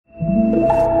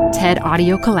TED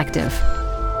Audio Collective.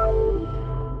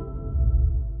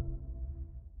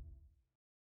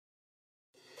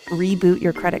 Reboot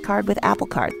your credit card with Apple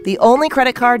Card, the only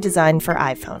credit card designed for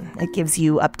iPhone. It gives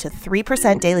you up to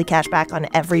 3% daily cash back on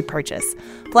every purchase.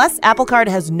 Plus, Apple Card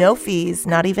has no fees,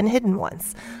 not even hidden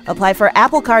ones. Apply for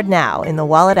Apple Card now in the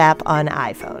Wallet app on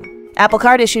iPhone. Apple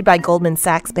Card issued by Goldman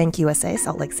Sachs Bank USA,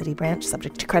 Salt Lake City branch,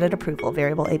 subject to credit approval.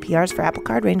 Variable APRs for Apple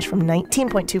Card range from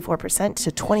 19.24%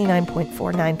 to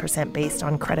 29.49% based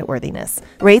on creditworthiness.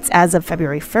 Rates as of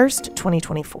February 1st,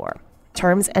 2024.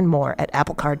 Terms and more at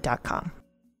applecard.com.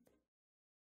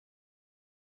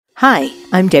 Hi,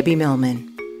 I'm Debbie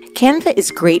Millman. Canva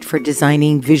is great for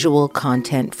designing visual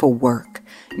content for work,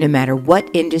 no matter what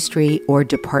industry or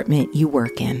department you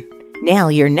work in.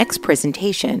 Nail your next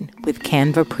presentation with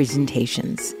Canva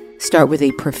Presentations. Start with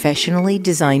a professionally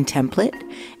designed template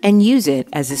and use it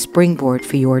as a springboard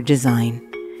for your design.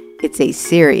 It's a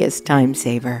serious time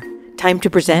saver. Time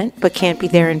to present but can't be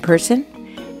there in person?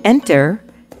 Enter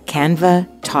Canva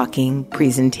Talking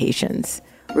Presentations.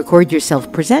 Record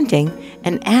yourself presenting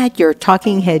and add your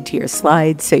talking head to your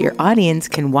slides so your audience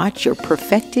can watch your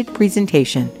perfected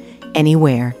presentation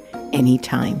anywhere,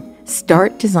 anytime.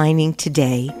 Start designing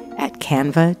today at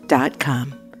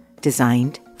canva.com.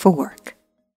 Designed for work.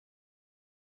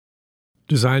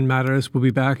 Design Matters will be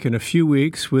back in a few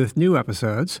weeks with new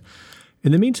episodes.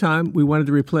 In the meantime, we wanted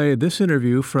to replay this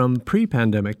interview from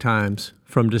pre-pandemic times,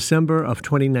 from December of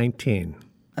 2019.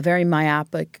 A very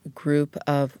myopic group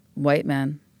of white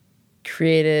men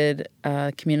created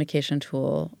a communication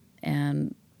tool.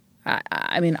 And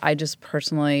I just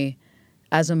personally,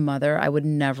 as a mother, I would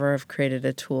never have created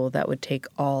a tool that would take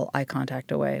all eye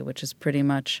contact away, which is pretty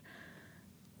much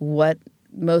what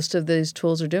most of these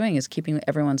tools are doing, is keeping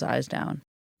everyone's eyes down.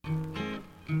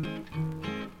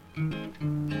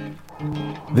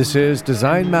 This is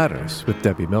Design Matters with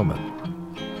Debbie Millman.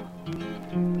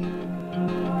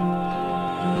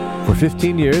 For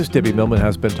 15 years, Debbie Millman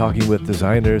has been talking with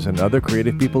designers and other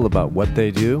creative people about what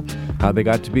they do, how they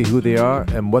got to be who they are,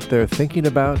 and what they're thinking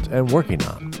about and working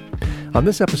on. On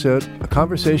this episode, a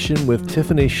conversation with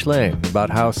Tiffany Shlain about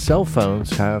how cell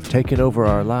phones have taken over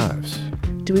our lives.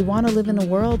 Do we want to live in a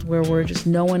world where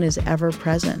no one is ever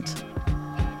present?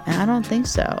 And I don't think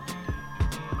so.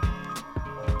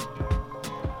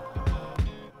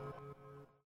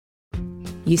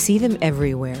 You see them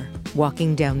everywhere,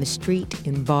 walking down the street,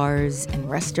 in bars and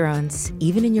restaurants,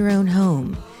 even in your own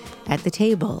home, at the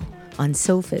table, on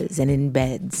sofas and in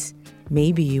beds.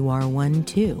 Maybe you are one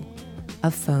too,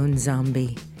 a phone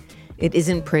zombie. It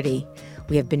isn't pretty.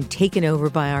 We have been taken over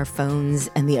by our phones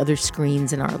and the other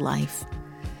screens in our life.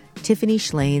 Tiffany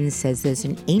Shlain says there's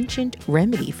an ancient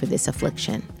remedy for this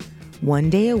affliction. One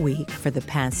day a week for the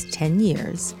past 10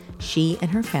 years, she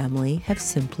and her family have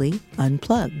simply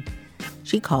unplugged.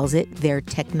 She calls it their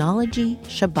technology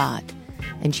Shabbat,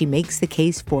 and she makes the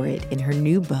case for it in her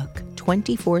new book,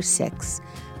 24/6,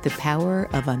 The Power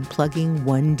of Unplugging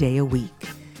One Day a Week.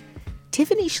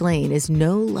 Tiffany Shlain is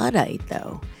no Luddite,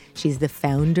 though. She's the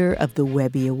founder of the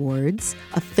Webby Awards,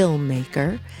 a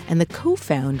filmmaker, and the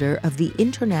co-founder of the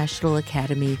International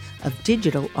Academy of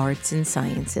Digital Arts and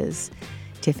Sciences.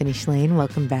 Tiffany Shlain,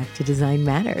 welcome back to Design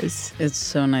Matters. It's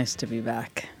so nice to be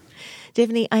back.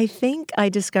 Tiffany, I think I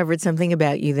discovered something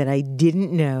about you that I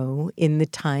didn't know in the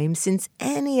time since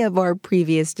any of our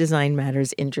previous Design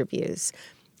Matters interviews.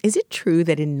 Is it true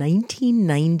that in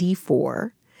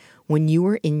 1994, when you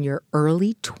were in your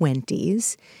early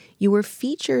 20s, you were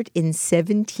featured in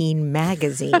 17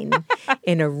 magazine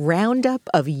in a roundup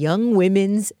of young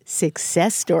women's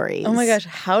success stories? Oh my gosh,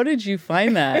 how did you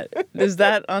find that? Is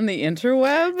that on the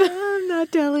interweb? I'm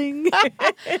not telling.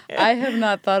 I have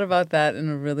not thought about that in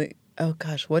a really... Oh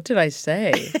gosh, what did I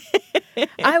say?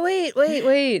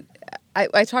 Wait.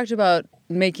 I talked about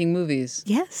making movies.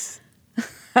 Yes.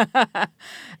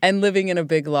 And living in a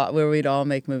big lot where we'd all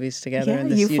make movies together.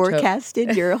 Yeah, you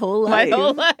forecasted your whole life. My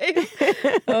whole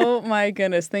life. Oh my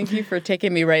goodness. Thank you for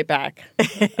taking me right back.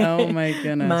 Oh my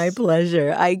goodness. My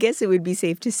pleasure. I guess it would be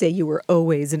safe to say you were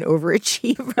always an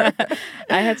overachiever.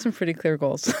 I had some pretty clear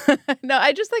goals. No,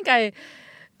 I just think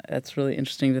that's really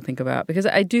interesting to think about, because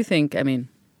I do think,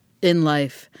 in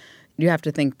life, you have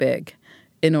to think big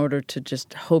in order to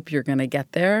just hope you're going to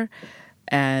get there.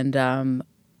 And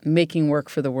making work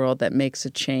for the world that makes a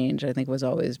change, I think, was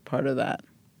always part of that.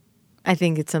 I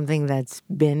think it's something that's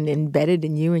been embedded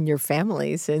in you and your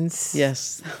family since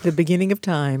the beginning of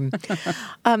time.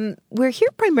 We're here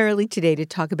primarily today to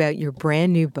talk about your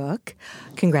brand new book.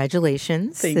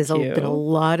 Congratulations. Thank There's you. been a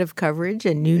lot of coverage,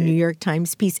 a new New York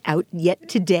Times piece out yet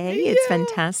today. It's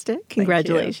fantastic.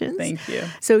 Congratulations. Thank you.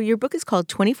 So your book is called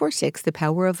 24/6, The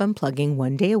Power of Unplugging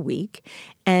One Day a Week,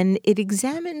 and it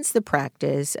examines the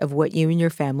practice of what you and your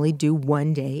family do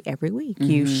one day every week.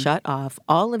 Mm-hmm. You shut off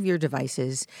all of your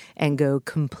devices and go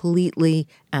completely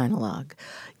analog.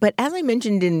 But as I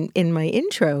mentioned in my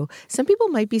intro, some people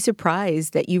might be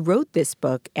surprised that you wrote this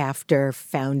book after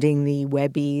founding the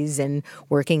Webbies and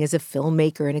working as a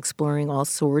filmmaker and exploring all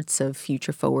sorts of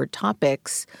future-forward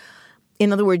topics.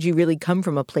 In other words, you really come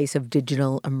from a place of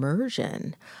digital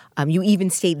immersion. You even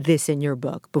state this in your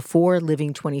book. Before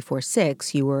living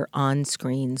 24/6, you were on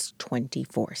screens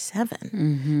 24/7.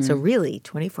 Mm-hmm. So really,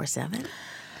 24/7?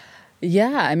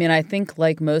 Yeah, I mean, I think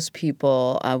like most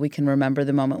people, we can remember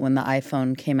the moment when the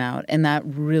iPhone came out, and that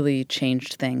really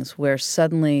changed things, where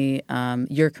suddenly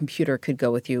your computer could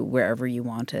go with you wherever you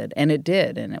wanted. And it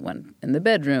did. And it went in the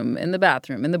bedroom, in the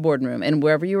bathroom, in the boardroom, and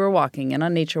wherever you were walking, and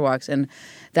on nature walks. And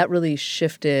that really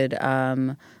shifted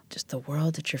just the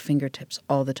world at your fingertips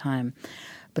all the time.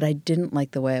 But I didn't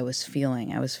like the way I was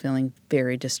feeling. I was feeling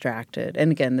very distracted. And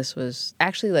again, this was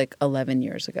actually like 11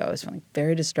 years ago. I was feeling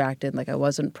very distracted, like I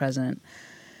wasn't present.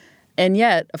 And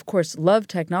yet, of course, love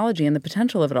technology and the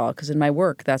potential of it all. Because in my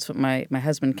work, that's what my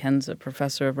husband, Ken's a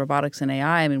professor of robotics and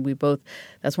AI. I mean,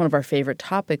 that's one of our favorite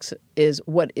topics is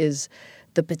what is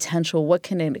the potential, what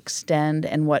can it extend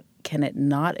and what can it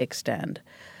not extend?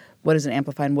 What does it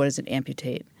amplify and what does it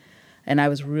amputate? And I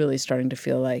was really starting to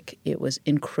feel like it was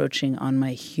encroaching on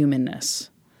my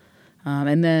humanness.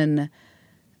 And then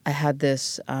I had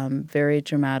this very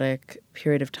dramatic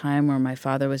period of time where my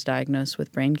father was diagnosed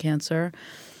with brain cancer,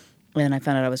 and I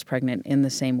found out I was pregnant in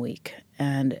the same week.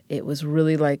 And it was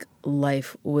really like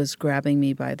life was grabbing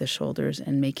me by the shoulders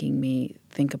and making me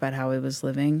think about how I was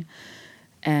living.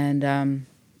 And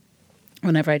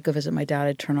whenever I'd go visit my dad,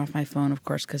 I'd turn off my phone, of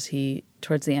course, because he,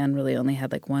 towards the end, really only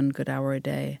had like 1 good hour a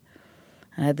day.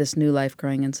 I had this new life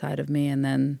growing inside of me, and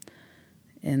then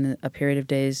in a period of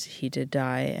days, he did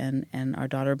die, and our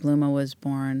daughter Bluma was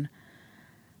born.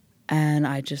 And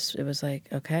it was like,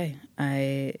 okay,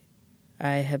 I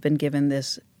have been given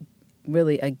this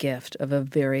really a gift of a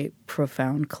very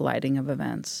profound colliding of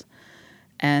events.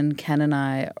 And Ken and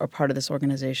I are part of this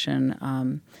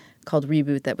organization called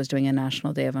Reboot that was doing a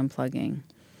National Day of Unplugging.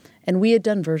 And we had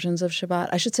done versions of Shabbat.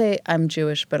 I should say I'm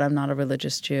Jewish, but I'm not a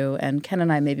religious Jew. And Ken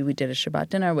and I, maybe we did a Shabbat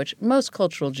dinner, which most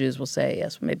cultural Jews will say,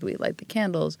 yes, maybe we light the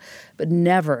candles, but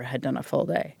never had done a full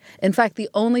day. In fact, the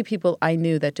only people I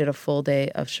knew that did a full day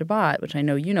of Shabbat, which I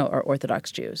know you know, are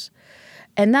Orthodox Jews.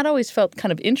 And that always felt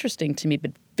kind of interesting to me,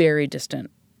 but very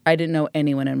distant. I didn't know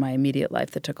anyone in my immediate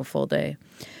life that took a full day.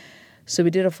 So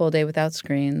we did a full day without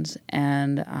screens,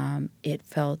 and it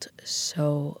felt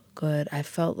so good. I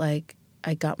felt like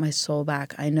I got my soul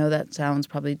back. I know that sounds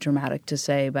probably dramatic to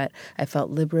say, but I felt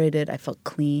liberated. I felt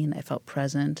clean. I felt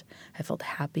present. I felt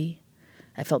happy.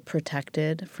 I felt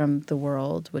protected from the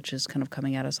world, which is kind of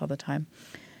coming at us all the time.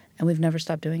 And we've never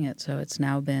stopped doing it. So it's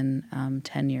now been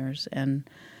 10 years. And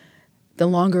the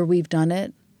longer we've done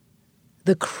it,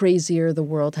 the crazier the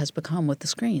world has become with the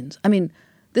screens. I mean,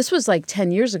 this was like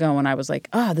 10 years ago when I was like,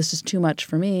 this is too much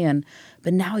for me.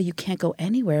 But now you can't go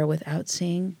anywhere without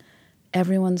seeing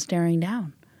everyone staring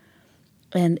down.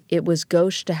 And it was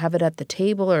gauche to have it at the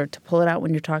table or to pull it out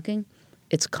when you're talking.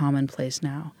 It's commonplace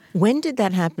now. When did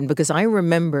that happen? Because I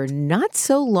remember not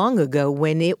so long ago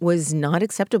when it was not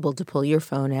acceptable to pull your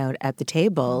phone out at the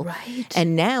table. Right.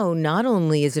 And now not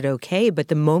only is it okay, but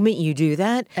the moment you do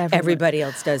that, everybody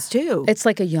else does too. It's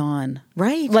like a yawn.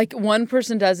 Right. Like one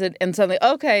person does it and suddenly,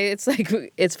 okay, it's like,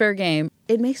 it's fair game.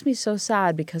 It makes me so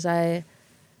sad because I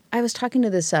was talking to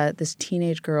this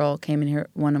teenage girl, came in here,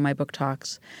 one of my book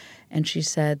talks, and she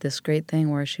said this great thing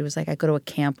where she was like, I go to a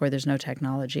camp where there's no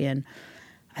technology, and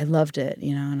I loved it,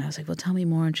 and I was like, well, tell me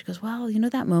more. And she goes, well,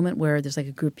 that moment where there's like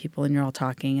a group of people and you're all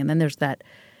talking, and then there's that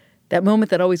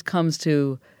moment that always comes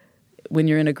to when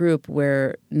you're in a group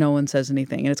where no one says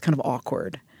anything, and it's kind of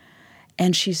awkward.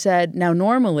 And she said, now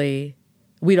normally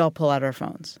we'd all pull out our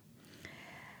phones,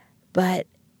 but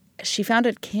she found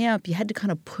at camp you had to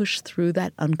kind of push through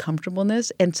that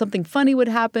uncomfortableness, and something funny would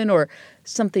happen or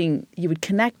something you would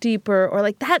connect deeper or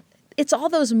like that. It's all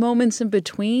those moments in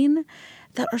between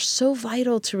that are so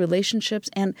vital to relationships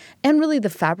and really the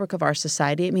fabric of our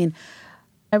society. I mean,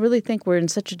 I really think we're in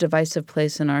such a divisive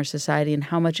place in our society, and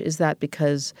how much is that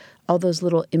because all those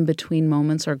little in-between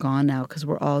moments are gone now because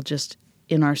we're all just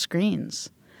in our screens.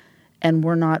 and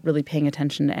we're not really paying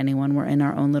attention to anyone. We're in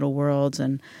our own little worlds,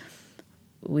 and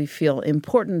we feel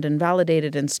important and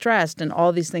validated and stressed and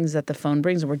all these things that the phone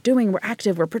brings. And we're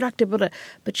active, we're productive,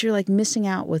 but you're like missing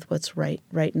out with what's right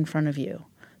in front of you,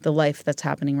 the life that's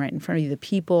happening right in front of you, the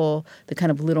people, the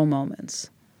kind of little moments.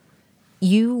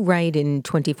 You write in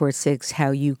 24/6 how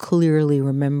you clearly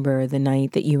remember the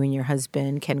night that you and your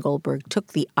husband, Ken Goldberg,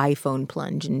 took the iPhone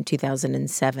plunge in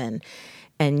 2007.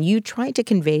 And you tried to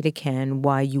convey to Ken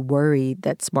why you worried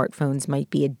that smartphones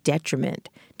might be a detriment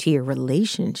to your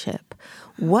relationship.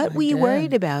 What were you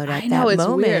worried about at that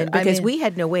moment? Weird. Because we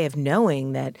had no way of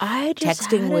knowing that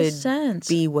texting would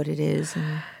be what it is.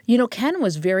 Ken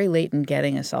was very late in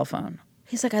getting a cell phone.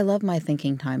 He's like, I love my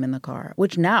thinking time in the car,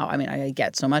 which now, I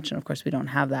get so much, and of course we don't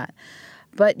have that.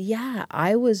 But yeah,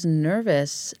 I was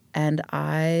nervous, and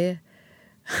I'm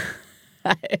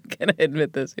going to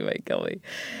admit this, you might kill me.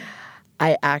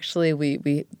 I actually,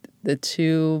 we the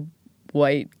 2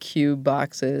 white cube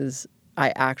boxes,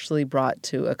 I actually brought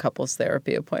to a couples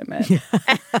therapy appointment.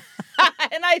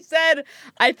 And I said,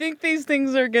 I think these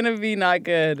things are going to be not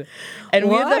good. And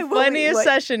we had the funniest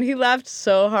session. He laughed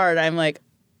so hard. I'm like,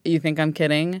 you think I'm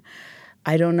kidding?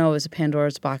 I don't know. It was a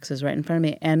Pandora's boxes right in front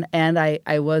of me. And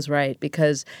I was right,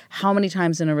 because how many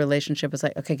times in a relationship it's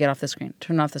like, okay, get off the screen,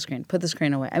 turn off the screen, put the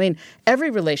screen away. I mean,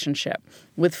 every relationship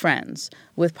with friends,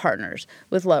 with partners,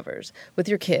 with lovers, with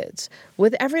your kids,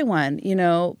 with everyone,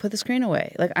 put the screen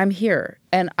away. Like, I'm here.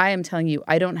 And I am telling you,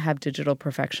 I don't have digital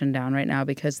perfection down right now,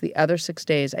 because the other 6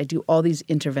 days I do all these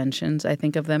interventions. I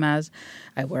think of them as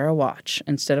I wear a watch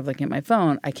instead of looking at my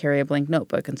phone. I carry a blank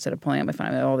notebook instead of pulling out my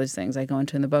phone. All these things I go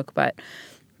into in the book. But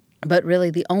really,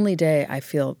 the only day I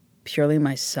feel purely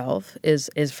myself is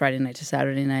Friday night to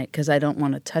Saturday night, because I don't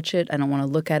want to touch it. I don't want to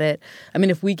look at it. I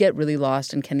mean, if we get really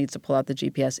lost and Ken needs to pull out the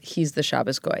GPS, he's the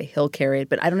Shabbos goy. He'll carry it,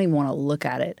 but I don't even want to look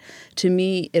at it. To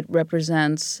me, it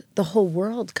represents the whole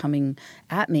world coming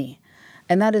at me.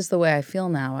 And that is the way I feel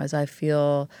now, as I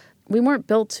feel we weren't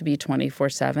built to be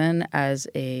 24/7 as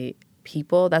a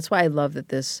people. That's why I love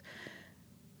that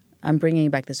I'm bringing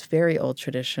back this very old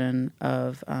tradition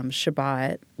of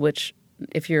Shabbat, which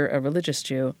if you're a religious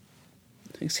Jew,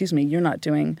 you're not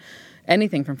doing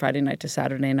anything from Friday night to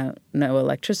Saturday, no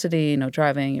electricity, no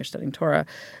driving, you're studying Torah.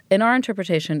 In our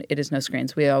interpretation, it is no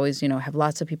screens. We always, have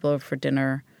lots of people over for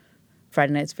dinner.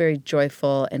 Friday night's very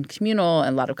joyful and communal,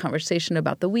 and a lot of conversation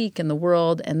about the week and the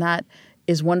world, and that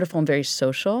is wonderful and very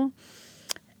social.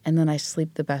 And then I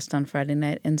sleep the best on Friday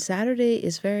night. And Saturday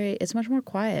it's much more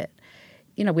quiet.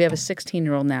 We have a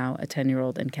 16-year-old now, a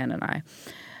 10-year-old, and Ken and I.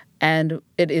 And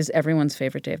it is everyone's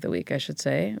favorite day of the week, I should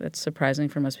say. It's surprising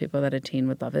for most people that a teen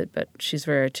would love it, but she's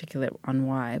very articulate on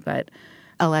why. But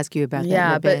I'll ask you about that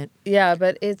in a bit.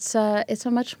 But it's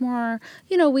a much more,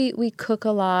 we cook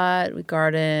a lot, we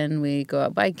garden, we go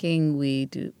out biking, we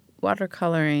do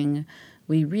watercoloring,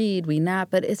 we read, we nap,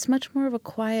 but it's much more of a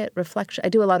quiet reflection. I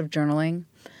do a lot of journaling.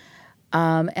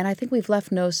 And I think we've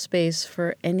left no space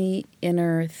for any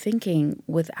inner thinking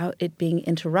without it being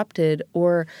interrupted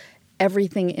or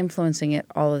everything influencing it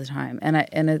all the time.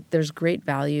 And there's great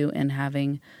value in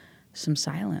having some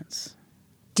silence.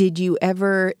 Did you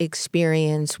ever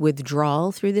experience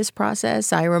withdrawal through this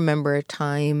process? I remember a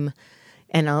time,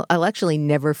 and I'll actually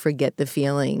never forget the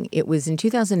feeling. It was in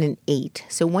 2008,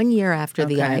 so 1 year after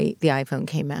the iPhone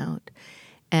came out.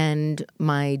 And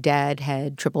my dad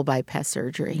had triple bypass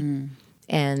surgery.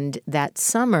 And that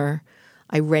summer,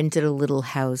 I rented a little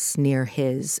house near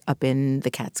his up in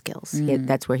the Catskills.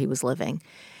 That's where he was living.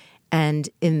 And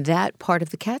in that part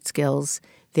of the Catskills,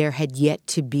 there had yet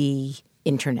to be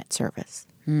internet service.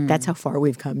 That's how far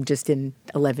we've come just in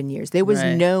 11 years. There was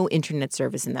no internet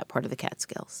service in that part of the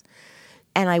Catskills.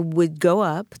 And I would go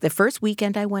up. The first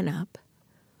weekend I went up,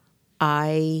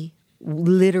 I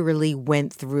literally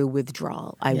went through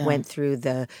withdrawal. I went through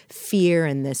the fear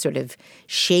and the sort of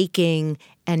shaking.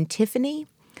 And Tiffany,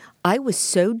 I was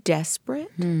so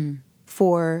desperate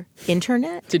for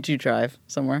internet. Did you drive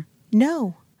somewhere?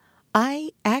 No.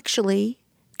 I actually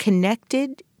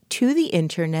connected to the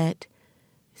internet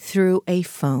through a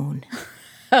phone.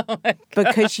 Oh my God.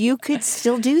 Because you could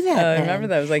still do that. I remember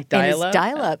that. It was like dial-up.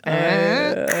 Dial-up.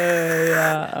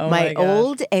 Yeah. Oh my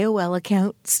old AOL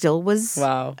account still was.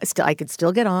 Wow. I could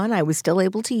still get on. I was still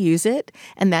able to use it,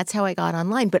 and that's how I got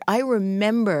online. But I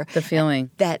remember the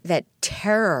feeling, that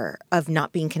terror of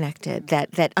not being connected,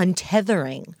 that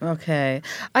untethering. Okay,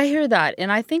 I hear that,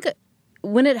 and I think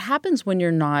when it happens when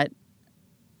you're not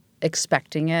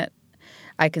expecting it,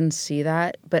 I can see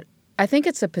that, but I think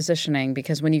it's a positioning,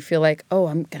 because when you feel like, oh,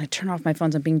 I'm going to turn off my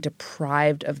phones, I'm being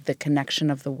deprived of the connection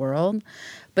of the world.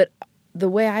 But the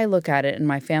way I look at it and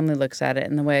my family looks at it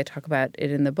and the way I talk about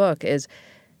it in the book is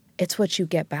it's what you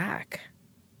get back.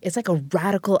 It's like a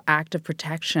radical act of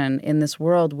protection in this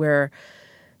world where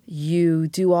you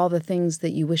do all the things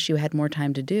that you wish you had more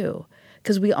time to do.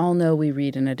 Because we all know we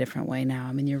read in a different way now.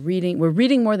 I mean, we're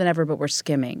reading more than ever, but we're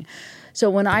skimming.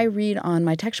 So when I read on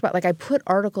my TextShabbat, like I put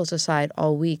articles aside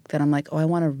all week that I'm like, oh, I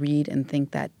want to read and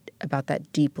think about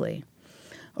that deeply.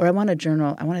 Or I want to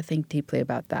journal, I want to think deeply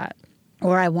about that.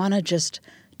 Or I want to just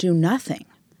do nothing.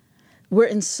 We're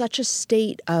in such a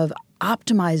state of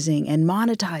optimizing and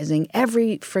monetizing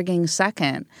every frigging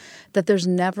second that there's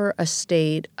never a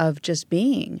state of just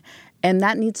being. And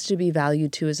that needs to be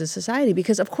valued too as a society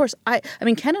because, of course, I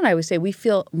mean, Ken and I would say we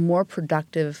feel more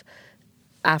productive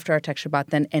after our TextShabbat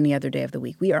than any other day of the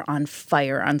week. We are on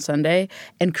fire on Sunday.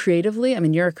 And creatively, I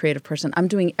mean, you're a creative person. I'm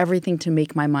doing everything to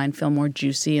make my mind feel more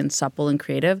juicy and supple and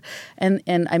creative. And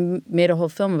I made a whole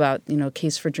film about,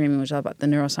 Case for Dreaming, which is all about the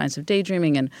neuroscience of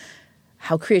daydreaming and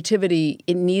how creativity,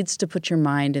 it needs to put your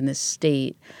mind in this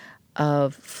state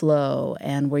of flow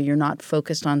and where you're not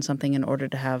focused on something in order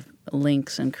to have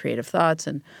links and creative thoughts.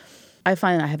 And I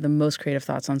find I have the most creative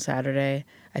thoughts on Saturday.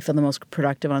 I feel the most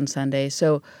productive on Sunday.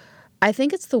 So I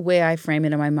think it's the way I frame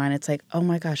it in my mind. It's like, oh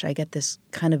my gosh, I get this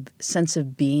kind of sense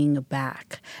of being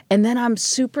back. And then I'm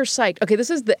super psyched. Okay, this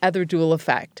is the other dual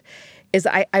effect. Is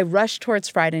I rush towards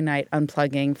Friday night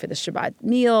unplugging for the Shabbat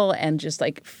meal and just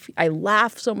like I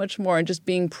laugh so much more and just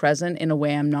being present in a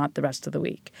way I'm not the rest of the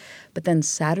week. But then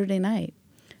Saturday night,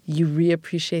 you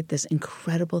reappreciate this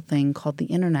incredible thing called the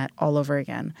internet all over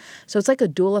again. So it's like a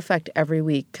dual effect every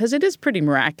week because it is pretty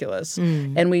miraculous.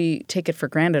 And we take it for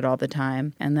granted all the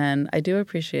time. And then I do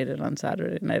appreciate it on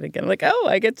Saturday night again. Like, oh,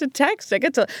 I get to text.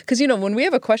 Because, when we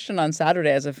have a question on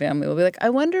Saturday as a family, we'll be like, I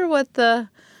wonder what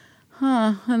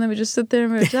and then we just sit there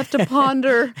and we have to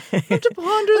ponder.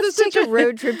 Let's take a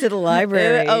road trip to the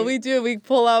library. Oh, we do. We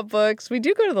pull out books. We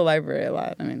do go to the library a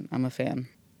lot. I mean, I'm a fan.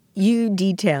 You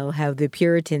detail how the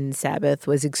Puritan Sabbath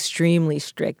was extremely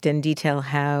strict and detail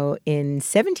how in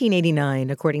 1789,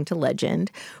 according to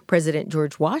legend, President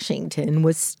George Washington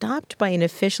was stopped by an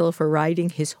official for riding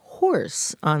his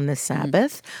horse on the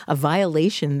Sabbath, a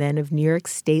violation then of New York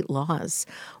state laws.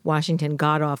 Washington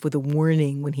got off with a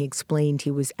warning when he explained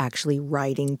he was actually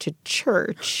riding to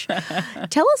church.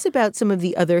 Tell us about some of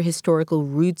the other historical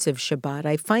roots of Shabbat.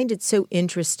 I find it so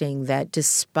interesting that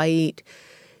despite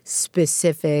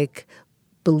specific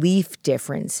belief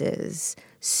differences,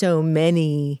 so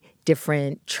many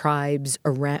different tribes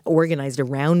organized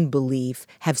around belief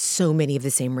have so many of the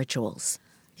same rituals.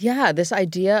 Yeah, this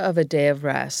idea of a day of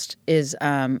rest is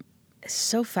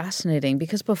so fascinating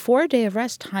because before a day of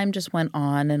rest, time just went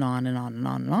on and on and on and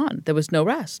on and on. There was no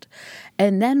rest.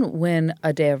 And then when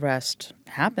a day of rest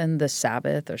happened, the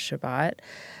Sabbath or Shabbat,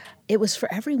 it was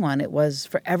for everyone. It was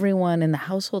for everyone in the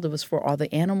household. It was for all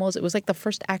the animals. It was like the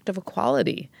first act of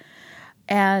equality.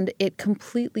 And it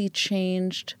completely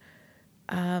changed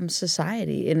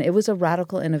society. And it was a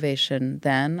radical innovation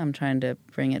then. I'm trying to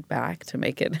bring it back to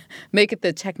make it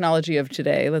the technology of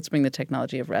today. Let's bring the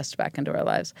technology of rest back into our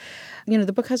lives.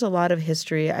 The book has a lot of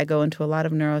history. I go into a lot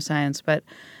of neuroscience, but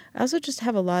I also just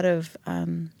have a lot of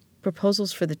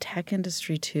proposals for the tech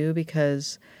industry too,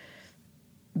 because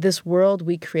this world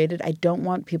we created, I don't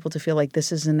want people to feel like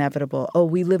this is inevitable. Oh,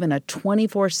 we live in a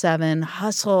 24/7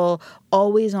 hustle,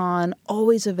 always on,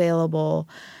 always available.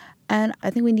 And I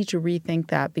think we need to rethink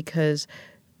that because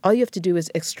all you have to do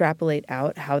is extrapolate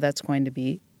out how that's going to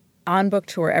be. On book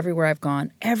tour, everywhere I've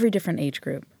gone, every different age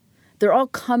group, they're all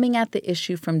coming at the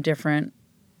issue from different,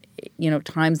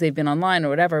 times they've been online or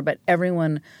whatever, but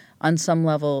everyone on some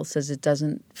level says it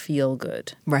doesn't feel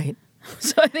good. Right.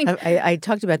 So I think I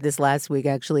talked about this last week,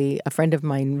 actually. A friend of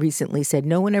mine recently said,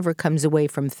 no one ever comes away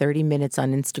from 30 minutes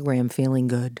on Instagram feeling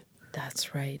good.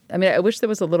 That's right. I mean, I wish there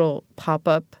was a little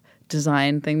pop-up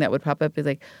design thing that would pop up. It's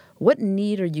like, what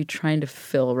need are you trying to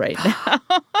fill right now?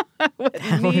 Would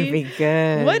be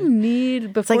good. What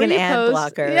need before it's like an you ad post?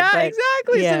 blocker. Yeah,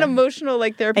 exactly. Yeah. It's an emotional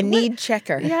therapy. A need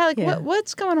checker. Yeah,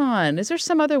 what's going on? Is there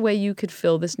some other way you could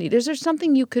fill this need? Is there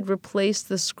something you could replace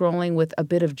the scrolling with a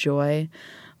bit of joy?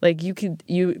 Like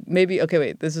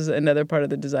this is another part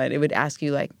of the design. It would ask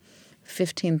you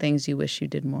 15 things you wish you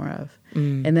did more of.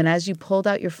 And then as you pulled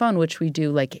out your phone, which we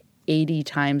do 80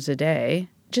 times a day,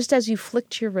 just as you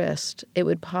flicked your wrist, it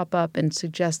would pop up and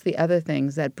suggest the other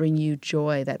things that bring you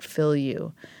joy, that fill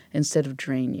you instead of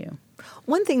drain you.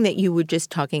 One thing that you were just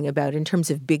talking about in terms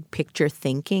of big picture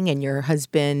thinking and your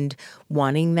husband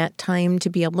wanting that time to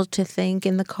be able to think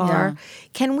in the car,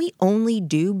 Can we only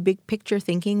do big picture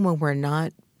thinking when we're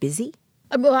not busy?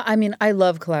 Well, I mean, I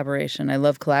love collaboration. I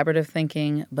love collaborative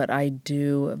thinking, but I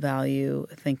do value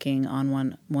thinking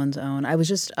on one's own. I was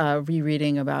just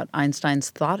rereading about Einstein's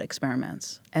thought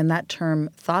experiments. And that term,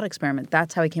 thought experiment,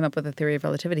 that's how he came up with the theory of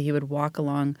relativity. He would walk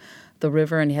along the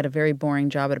river, and he had a very boring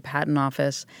job at a patent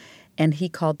office. And he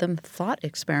called them thought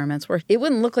experiments, where it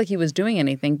wouldn't look like he was doing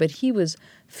anything, but he was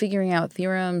figuring out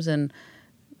theorems and,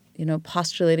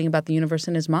 postulating about the universe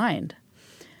in his mind.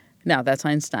 Now, that's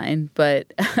Einstein,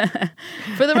 but for the rest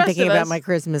of us... I'm thinking about my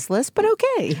Christmas list, but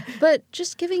okay. But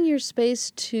just giving your space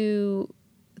to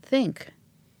think,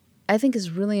 I think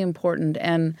is really important.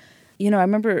 And, I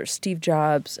remember Steve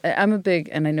Jobs. I'm a big,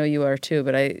 and I know you are too,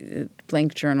 but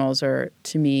blank journals are,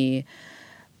 to me,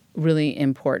 really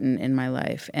important in my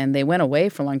life. And they went away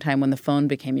for a long time when the phone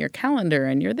became your calendar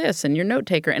and you're this and your note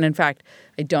taker. And in fact,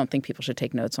 I don't think people should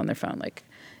take notes on their phone.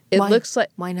 Looks like...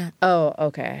 Why not? Oh,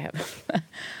 okay. I have...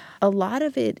 A lot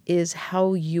of it is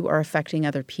how you are affecting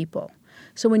other people.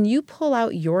 So when you pull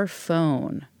out your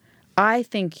phone, I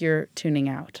think you're tuning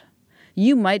out.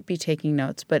 You might be taking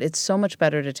notes, but it's so much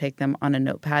better to take them on a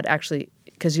notepad, actually,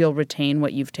 because you'll retain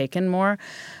what you've taken more.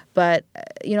 But,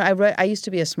 I used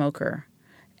to be a smoker,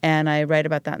 and I write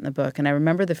about that in the book, and I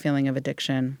remember the feeling of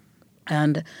addiction.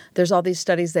 And there's all these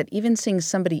studies that even seeing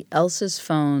somebody else's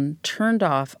phone turned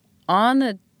off on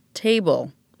a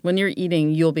table when you're eating,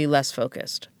 you'll be less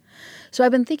focused. So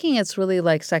I've been thinking it's really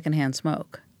like secondhand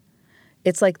smoke.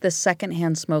 It's like the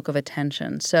secondhand smoke of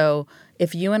attention. So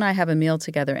if you and I have a meal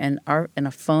together and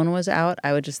a phone was out,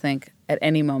 I would just think at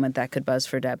any moment that could buzz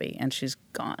for Debbie, and she's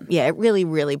gone. Yeah, it really,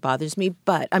 really bothers me.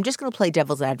 But I'm just going to play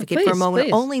devil's advocate for a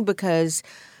moment, only because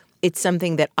it's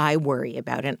something that I worry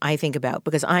about and I think about,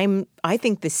 because I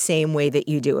think the same way that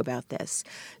you do about this.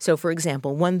 So, for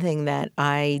example, one thing that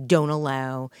I don't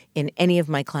allow in any of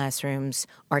my classrooms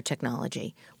are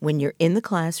technology. When you're in the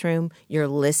classroom, you're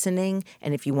listening,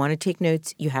 and if you want to take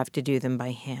notes, you have to do them by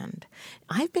hand.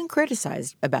 I've been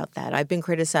criticized about that. I've been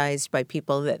criticized by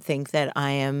people that think that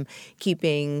I am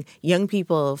keeping young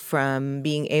people from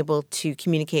being able to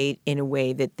communicate in a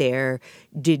way that their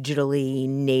digitally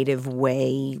native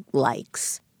way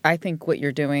likes. I think what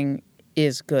you're doing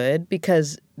is good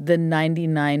because the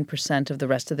 99% of the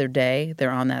rest of their day, they're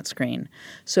on that screen.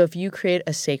 So if you create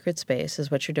a sacred space,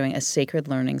 is what you're doing, a sacred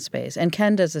learning space. And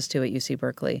Ken does this too at UC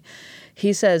Berkeley.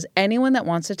 He says anyone that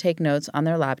wants to take notes on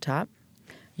their laptop,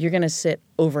 you're going to sit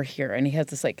over here. And he has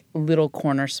this little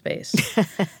corner space.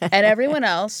 And everyone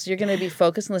else, you're going to be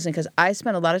focused and listening, because I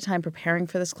spent a lot of time preparing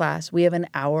for this class. We have an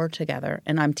hour together,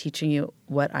 and I'm teaching you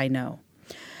what I know.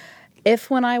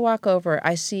 If when I walk over,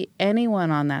 I see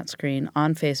anyone on that screen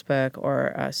on Facebook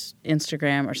or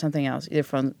Instagram or something else,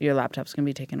 your laptop's going to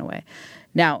be taken away.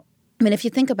 Now, if you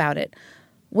think about it,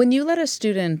 when you let a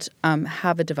student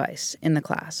have a device in the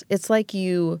class, it's like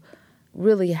you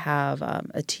really have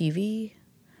a TV,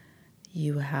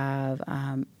 you have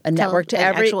a network to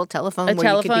every actual telephone, a where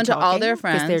you could be telephone to all talking, their 'cause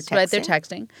friends, they're they're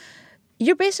texting.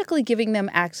 You're basically giving them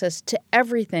access to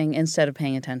everything instead of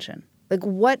paying attention.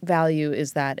 What value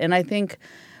is that? And I think,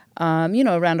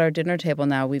 around our dinner table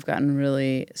now, we've gotten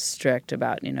really strict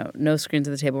about, no screens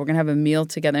at the table. We're going to have a meal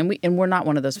together. And we're not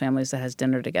one of those families that has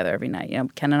dinner together every night.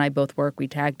 Ken and I both work. We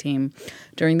tag team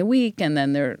during the week. And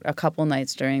then there are a couple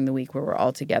nights during the week where we're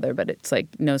all together. But it's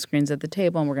no screens at the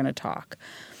table, and we're going to talk.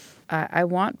 I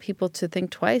want people to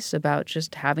think twice about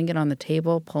just having it on the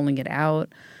table, pulling it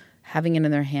out, having it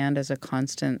in their hand as a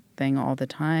constant thing all the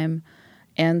time.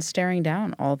 And staring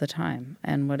down all the time.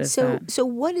 And what is that? So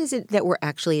what is it that we're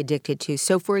actually addicted to?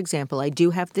 So, for example, I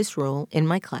do have this rule in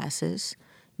my classes: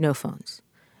 no phones.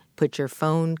 Put your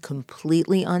phone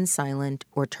completely on silent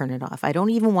or turn it off. I don't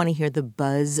even want to hear the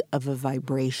buzz of a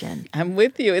vibration. I'm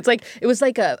with you. It was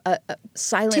like a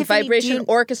silent Tiffany, vibration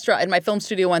orchestra in my film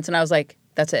studio once, and I was like,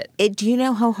 that's it. Do you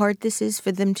know how hard this is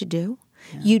for them to do?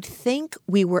 Yeah. You'd think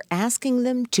we were asking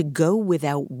them to go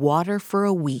without water for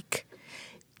a week.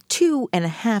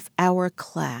 2.5-hour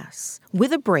class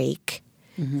with a break.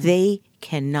 Mm-hmm. They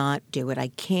cannot do it. I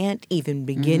can't even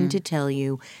begin to tell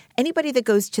you. Anybody that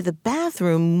goes to the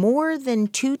bathroom more than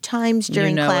 2 times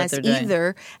during class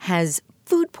either has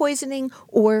food poisoning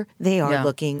or they are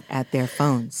looking at their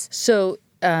phones. So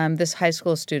this high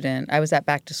school student, I was at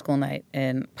back to school night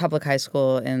in public high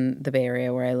school in the Bay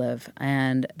Area where I live,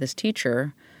 and this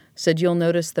teacher said, you'll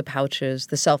notice the pouches,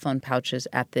 the cell phone pouches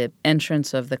at the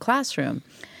entrance of the classroom.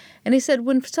 And he said,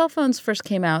 when cell phones first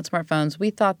came out, smartphones, we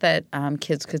thought that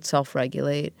kids could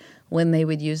self-regulate when they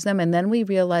would use them. And then we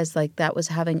realized that was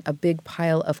having a big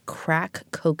pile of crack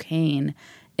cocaine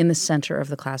in the center of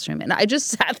the classroom. And I just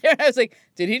sat there and I was like,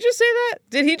 did he just say that?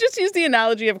 Did he just use the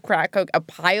analogy of a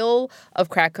pile of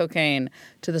crack cocaine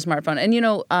to the smartphone?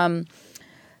 And,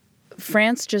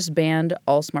 France just banned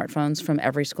all smartphones from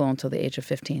every school until the age of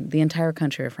 15, the entire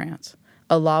country of France.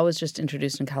 A law was just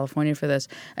introduced in California for this.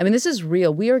 I mean, this is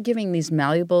real. We are giving these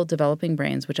malleable developing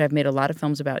brains, which I've made a lot of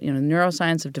films about,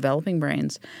 neuroscience of developing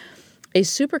brains, a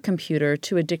supercomputer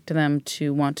to addict them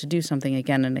to want to do something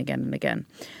again and again and again.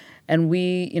 And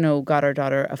we, got our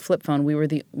daughter a flip phone. We were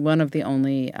one of the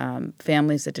only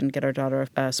families that didn't get our daughter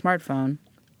a smartphone.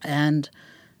 And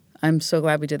I'm so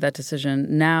glad we did that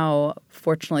decision. Now,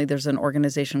 fortunately, there's an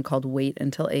organization called Wait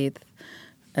Until 8th,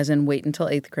 as in wait until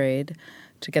 8th grade,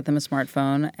 to get them a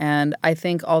smartphone. And I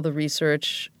think all the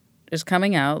research is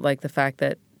coming out, like the fact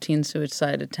that teen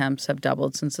suicide attempts have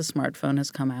doubled since the smartphone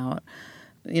has come out.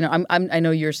 I know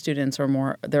your students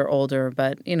are they're older,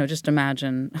 but, just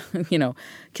imagine,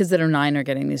 kids that are 9 are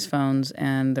getting these phones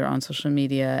and they're on social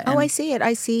media. I see it.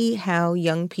 I see how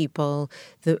young people,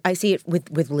 I see it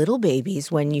with little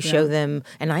babies when you show them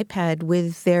an iPad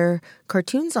with their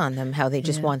cartoons on them, how they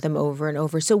just want them over and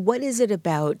over. So what is it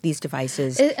about these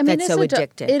devices that's so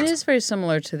addictive? It is very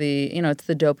similar to it's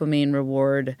the dopamine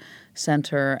reward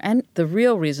center. And the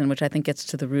real reason, which I think gets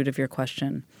to the root of your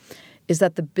question, is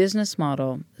that the business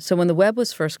model – so when the web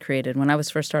was first created, when I was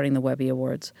first starting the Webby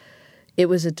Awards, it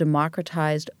was a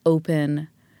democratized, open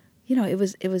 – it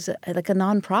was like a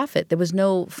nonprofit. There was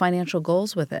no financial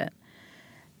goals with it.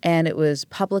 And it was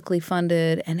publicly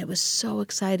funded, and it was so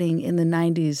exciting in the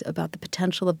 90s about the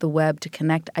potential of the web to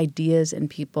connect ideas and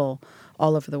people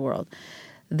all over the world.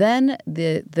 Then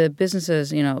the businesses,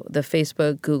 the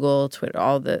Facebook, Google, Twitter,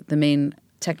 all the main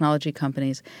technology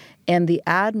companies, and the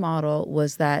ad model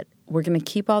was that we're going to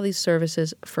keep all these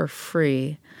services for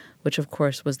free, which, of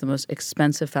course, was the most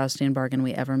expensive Faustian bargain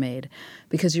we ever made,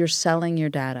 because you're selling your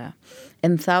data.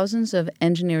 And thousands of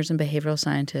engineers and behavioral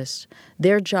scientists,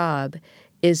 their job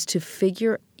is to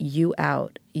figure you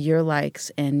out, your likes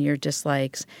and your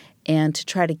dislikes, and to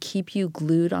try to keep you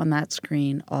glued on that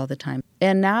screen all the time.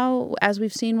 And now, as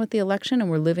we've seen with the election, and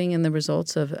we're living in the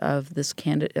results of this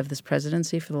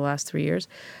presidency for the last 3 years,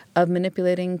 of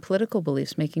manipulating political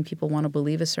beliefs, making people want to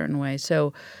believe a certain way.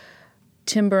 So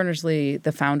Tim Berners-Lee,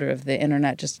 the founder of the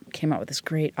internet, just came out with this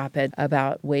great op-ed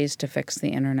about ways to fix the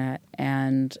internet.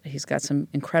 And he's got some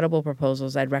incredible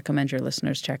proposals. I'd recommend your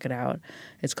listeners check it out.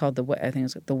 It's called the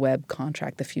Web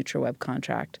Contract, the Future Web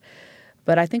Contract.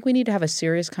 But I think we need to have a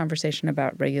serious conversation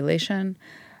about regulation.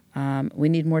 We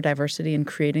need more diversity in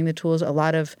creating the tools.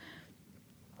 A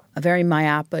very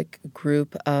myopic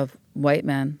group of white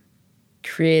men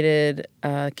created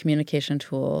a communication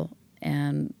tool.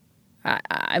 And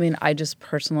I just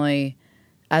personally,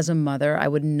 as a mother, I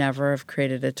would never have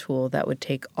created a tool that would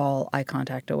take all eye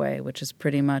contact away, which is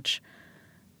pretty much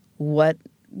what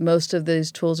most of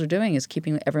these tools are doing, is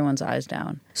keeping everyone's eyes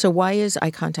down. So why is eye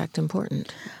contact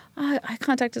important? Eye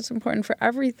contact is important for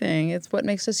everything. It's what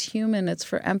makes us human. It's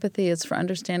for empathy. It's for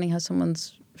understanding how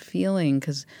someone's feeling.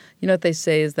 Because what they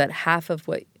say is that half of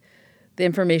what the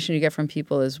information you get from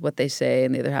people is what they say,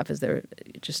 and the other half is their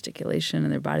gesticulation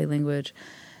and their body language.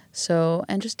 So,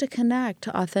 and just to connect,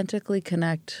 to authentically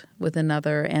connect with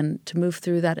another, and to move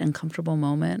through that uncomfortable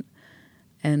moment,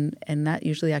 and that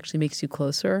usually actually makes you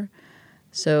closer.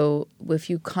 So if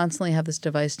you constantly have this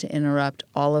device to interrupt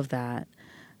all of that,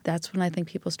 that's when I think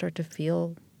people start to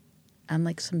feel on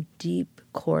like some deep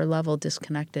core level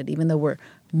disconnected, even though we're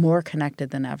more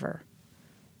connected than ever.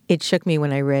 It shook me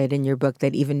when I read in your book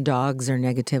that even dogs are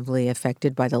negatively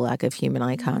affected by the lack of human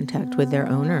eye contact with their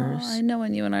owners. I know,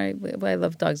 and you and I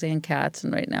love dogs and cats,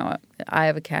 and right now I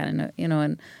have a cat, and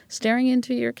and staring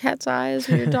into your cat's eyes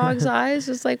or your dog's eyes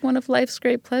is like one of life's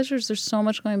great pleasures. There's so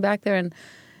much going back there,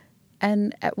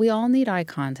 and we all need eye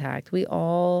contact. We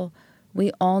all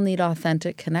need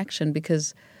authentic connection,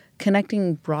 because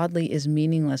connecting broadly is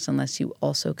meaningless unless you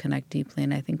also connect deeply.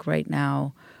 And I think right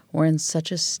now we're in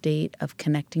such a state of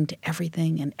connecting to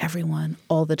everything and everyone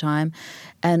all the time.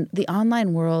 And the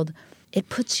online world, it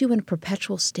puts you in a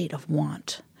perpetual state of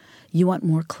want. You want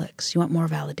more clicks. You want more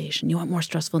validation. You want more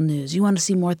stressful news. You want to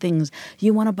see more things.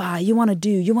 You want to buy. You want to do.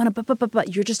 You want to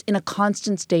but. You're just in a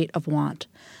constant state of want.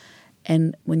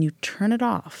 And when you turn it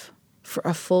off for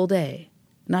a full day,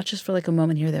 not just for like a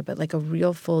moment here or there, but like a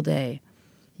real full day,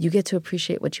 you get to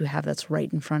appreciate what you have that's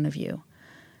right in front of you.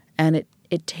 And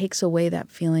it takes away that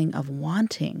feeling of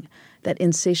wanting, that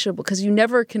insatiable, because you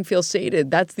never can feel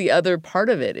sated. That's the other part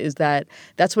of it, is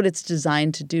that's what it's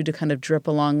designed to do, to kind of drip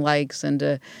along likes and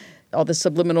to all the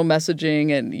subliminal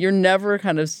messaging, and you're never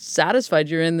kind of satisfied.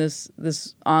 You're in this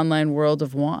online world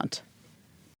of want.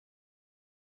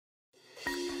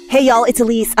 Hey y'all, it's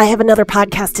Elise. I have another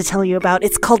podcast to tell you about.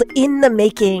 It's called In the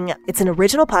Making. It's an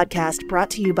original podcast brought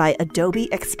to you by Adobe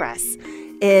Express.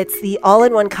 It's the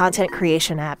all-in-one content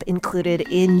creation app included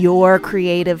in your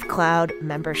Creative Cloud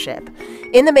membership.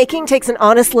 In the Making takes an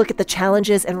honest look at the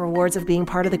challenges and rewards of being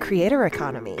part of the creator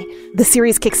economy. The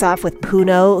series kicks off with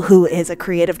Puno, who is a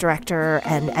creative director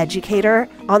and educator.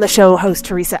 On the show, host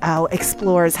Teresa Au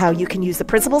explores how you can use the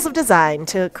principles of design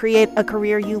to create a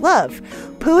career you love.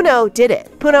 Puno did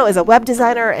it. Puno is a web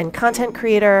designer and content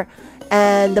creator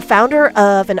and the founder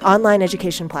of an online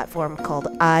education platform called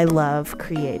I Love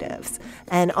Creatives.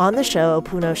 And on the show,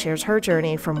 Puno shares her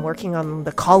journey from working on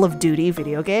the Call of Duty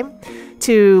video game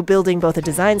to building both a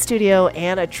design studio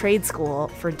and a trade school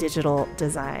for digital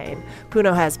design.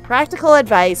 Puno has practical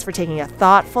advice for taking a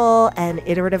thoughtful and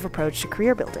iterative approach to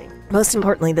career building. Most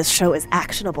importantly, this show is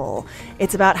actionable.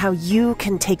 It's about how you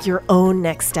can take your own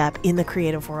next step in the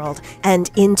creative world and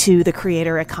into the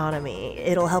creator economy.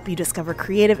 It'll help you discover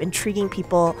creative, intriguing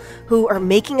people who are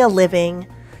making a living,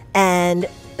 and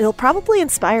it'll probably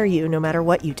inspire you no matter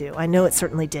what you do. I know it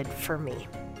certainly did for me.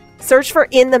 Search for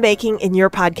In the Making in your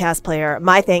podcast player.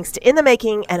 My thanks to In the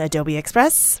Making and Adobe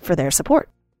Express for their support.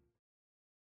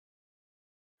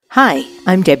 Hi,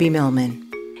 I'm Debbie Millman.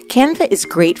 Canva is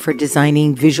great for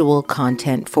designing visual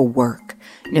content for work,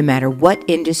 no matter what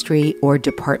industry or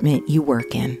department you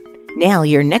work in. Nail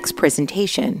your next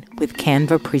presentation with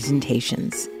Canva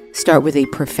Presentations. Start with a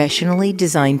professionally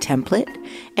designed template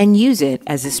and use it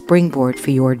as a springboard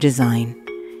for your design.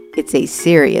 It's a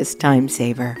serious time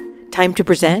saver. Time to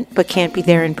present but can't be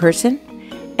there in person?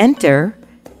 Enter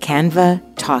Canva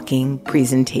Talking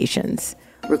Presentations.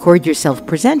 Record yourself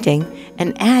presenting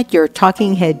and add your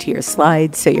talking head to your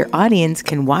slides so your audience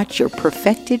can watch your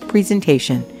perfected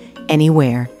presentation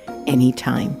anywhere,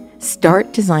 anytime.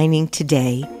 Start designing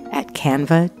today at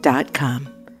canva.com.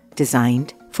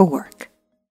 Designed for work.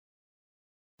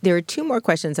 There are two more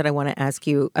questions that I want to ask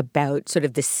you about sort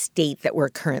of the state that we're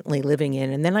currently living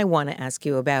in. And then I want to ask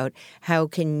you about how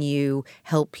can you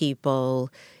help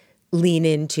people lean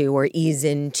into or ease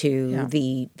into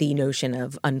the notion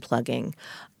of unplugging.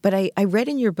 But I read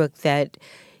in your book that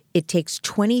it takes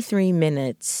 23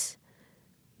 minutes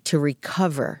to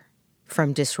recover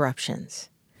from disruptions.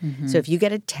 Mm-hmm. So if you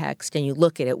get a text and you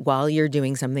look at it while you're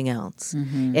doing something else,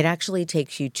 it actually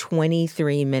takes you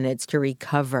 23 minutes to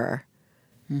recover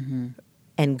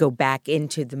and go back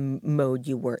into the mode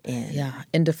you were in. Yeah,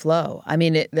 into flow. I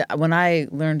mean, when I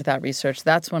learned that research,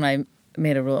 that's when I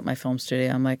made a rule at my film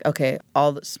studio. I'm like, okay,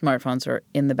 all the smartphones are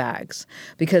in the bags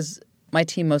because my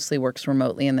team mostly works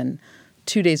remotely, and then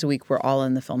 2 days a week we're all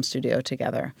in the film studio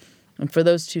together. And for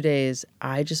those 2 days,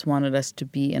 I just wanted us to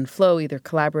be in flow, either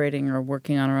collaborating or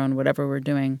working on our own, whatever we're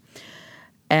doing.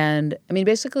 And I mean,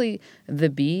 basically, the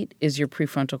beat is your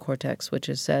prefrontal cortex, which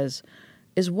says,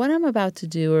 is what I'm about to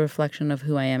do a reflection of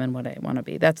who I am and what I want to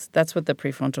be? That's what the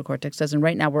prefrontal cortex does. And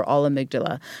right now we're all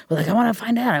amygdala. We're like, I want to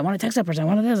find out. I want to text that person. I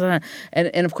want to this.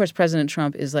 And of course, President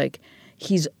Trump is like,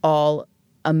 he's all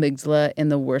amygdala in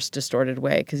the worst distorted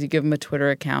way because you give him a Twitter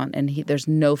account and there's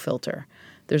no filter.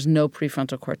 There's no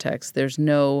prefrontal cortex. There's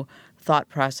no thought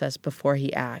process before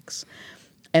he acts.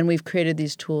 And we've created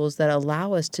these tools that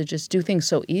allow us to just do things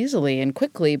so easily and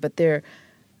quickly, but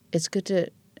it's good to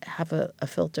have a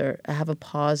filter, have a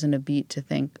pause and a beat to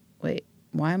think, wait,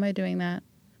 why am I doing that?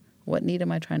 What need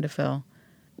am I trying to fill?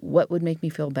 What would make me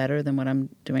feel better than what I'm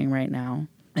doing right now?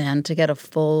 And to get a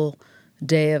full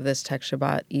day of this Tech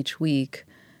Shabbat each week,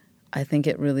 I think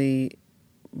it really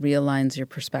realigns your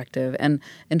perspective. And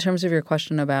in terms of your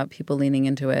question about people leaning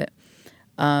into it,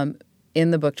 in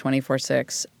the book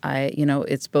 24/6,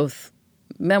 it's both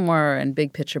memoir and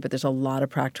big picture, but there's a lot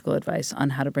of practical advice on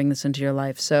how to bring this into your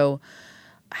life. So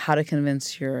how to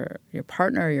convince your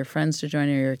partner or your friends to join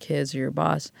you, or your kids or your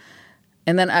boss.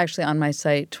 And then actually on my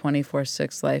site,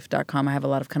 246life.com, I have a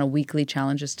lot of kind of weekly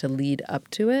challenges to lead up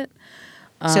to it.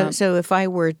 So if I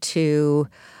were to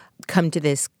come to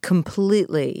this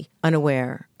completely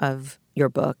unaware of your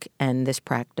book and this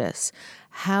practice,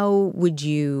 how would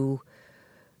you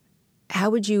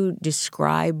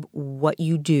describe what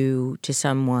you do to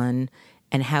someone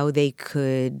and how they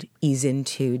could ease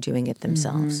into doing it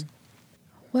themselves?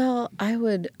 Well, I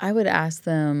would ask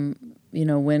them,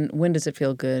 when does it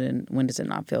feel good and when does it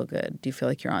not feel good? Do you feel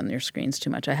like you're on your screens too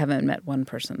much? I haven't met one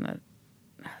person that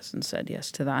hasn't said yes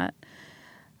to that.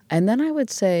 And then I would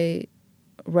say,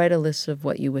 write a list of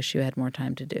what you wish you had more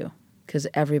time to do, because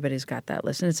everybody's got that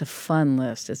list. And it's a fun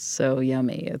list. It's so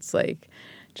yummy. It's like,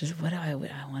 just what do I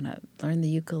want to learn the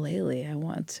ukulele. I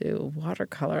want to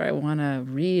watercolor. I want to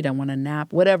read. I want to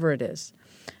nap, whatever it is.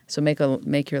 So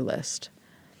make your list.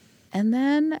 And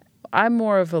then I'm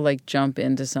more of a like jump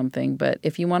into something, but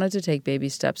if you wanted to take baby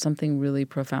steps, something really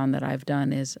profound that I've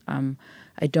done is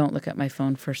I don't look at my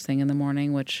phone first thing in the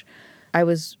morning, which I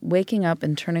was waking up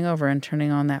and turning over and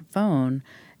turning on that phone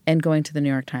and going to the New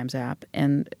York Times app.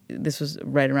 And this was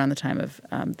right around the time of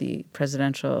the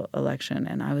presidential election,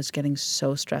 and I was getting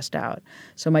so stressed out.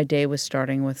 So my day was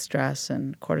starting with stress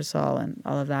and cortisol and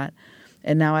all of that.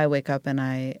 And now I wake up and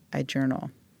I journal.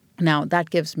 Now, that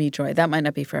gives me joy. That might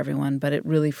not be for everyone, but it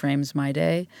really frames my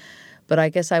day. But I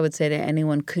guess I would say to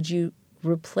anyone, could you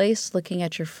replace looking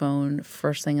at your phone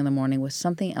first thing in the morning with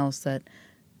something else that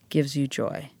gives you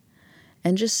joy?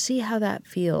 And just see how that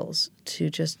feels to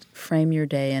just frame your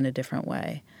day in a different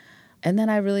way. And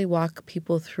then I really walk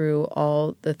people through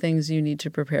all the things you need to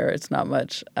prepare. It's not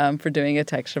much for doing a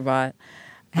tech Shabbat.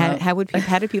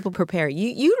 How do people prepare?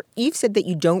 You've said that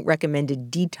you don't recommend a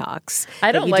detox.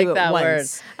 I don't like that word.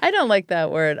 I don't like that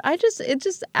word. It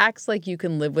just acts like you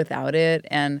can live without it.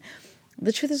 And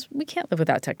the truth is, we can't live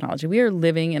without technology. We are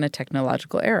living in a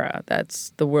technological era.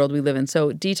 That's the world we live in.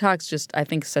 So detox just, I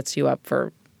think, sets you up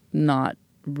for not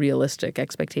realistic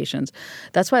expectations.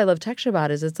 That's why I love Tech Shabbat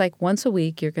is it's like once a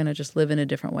week you're going to just live in a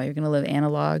different way. You're going to live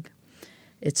analog.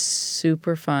 It's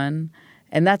super fun.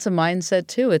 And that's a mindset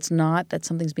too. It's not that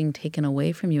something's being taken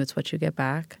away from you. It's what you get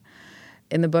back.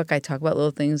 In the book, I talk about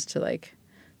little things to like,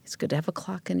 it's good to have a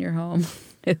clock in your home.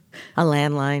 A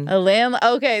landline.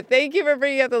 Okay, thank you for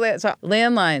bringing up the So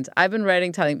landlines. I've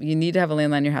been telling you need to have a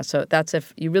landline in your house. So that's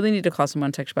if you really need to call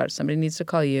someone, Tech Shabbat. Somebody needs to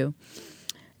call you.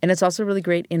 And it's also really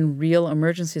great in real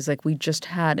emergencies like we just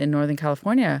had in Northern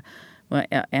California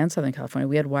and Southern California.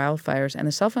 We had wildfires and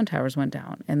the cell phone towers went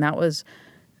down. And that was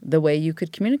the way you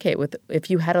could communicate with if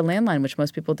you had a landline, which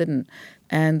most people didn't.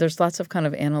 And there's lots of kind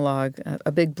of analog,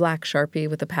 a big black Sharpie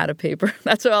with a pad of paper.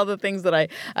 That's all the things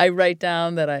that I write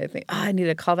down that I think, I need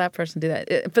to call that person, do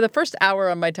that. For the first hour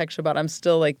on my Tech Shabbat, I'm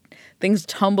still like, things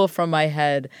tumble from my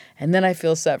head. And then I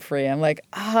feel set free. I'm like,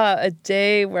 a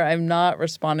day where I'm not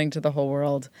responding to the whole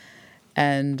world.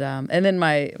 And then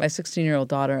my 16-year-old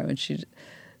daughter, I mean,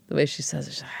 the way she says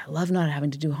it, I love not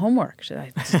having to do homework.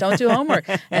 I just don't do homework.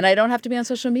 And I don't have to be on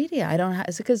social media.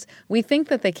 It's because we think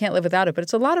that they can't live without it, but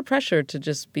it's a lot of pressure to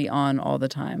just be on all the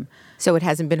time. So it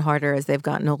hasn't been harder as they've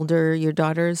gotten older, your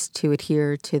daughters, to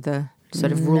adhere to the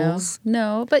sort of rules?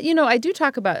 No. But, I do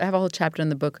talk about, I have a whole chapter in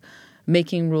the book,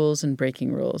 making rules and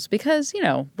breaking rules. Because,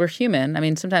 we're human. I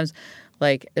mean, sometimes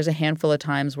like there's a handful of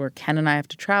times where Ken and I have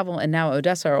to travel. And now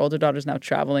Odessa, our older daughter's now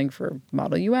traveling for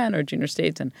Model UN or Junior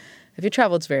States. And if you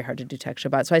travel, it's very hard to do Tech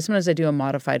Shabbat. So sometimes I do a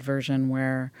modified version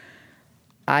where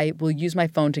I will use my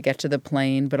phone to get to the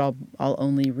plane, but I'll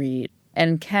only read.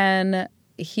 And Ken,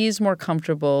 he's more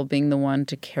comfortable being the one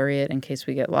to carry it in case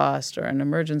we get lost or an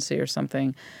emergency or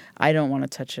something. I don't want to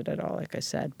touch it at all, like I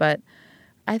said. But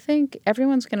I think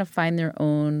everyone's going to find their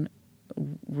own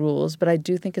rules, but I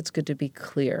do think it's good to be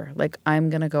clear. Like, I'm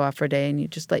going to go off for a day, and you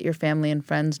just let your family and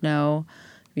friends know.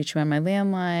 Reach me on my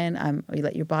landline. You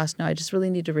let your boss know. I just really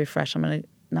need to refresh. I'm going to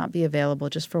not be available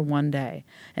just for one day.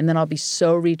 And then I'll be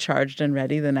so recharged and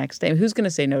ready the next day. Who's going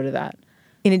to say no to that?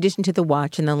 In addition to the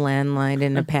watch and the landline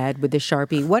and a pad with the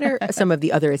Sharpie, what are some of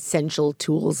the other essential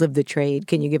tools of the trade?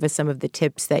 Can you give us some of the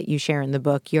tips that you share in the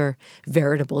book, your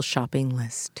veritable shopping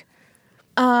list?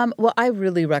 Well, I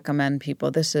really recommend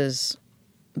people, this is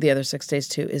the other 6 days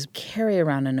too, is carry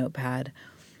around a notepad.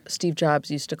 Steve Jobs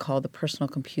used to call the personal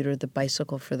computer the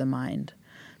bicycle for the mind.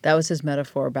 That was his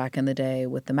metaphor back in the day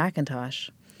with the Macintosh.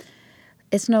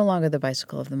 It's no longer the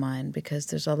bicycle of the mind because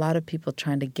there's a lot of people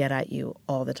trying to get at you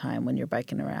all the time when you're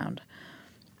biking around.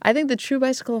 I think the true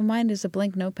bicycle of mind is a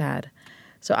blank notepad.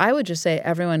 So I would just say,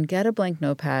 everyone, get a blank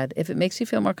notepad. If it makes you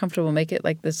feel more comfortable, make it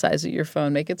like the size of your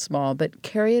phone, make it small, but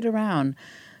carry it around.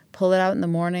 Pull it out in the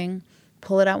morning.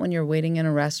 Pull it out when you're waiting in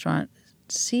a restaurant.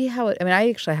 See how it, I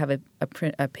actually have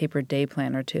a paper day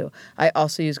planner too. I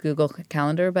also use Google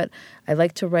Calendar, but I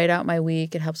like to write out my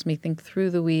week. It helps me think through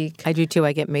the week. I do too.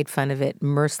 I get made fun of it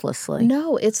mercilessly.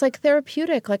 No, it's like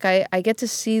therapeutic. Like I get to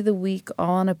see the week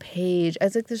all on a page. I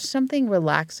was like, there's something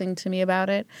relaxing to me about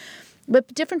it.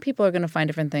 But different people are going to find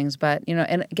different things. But,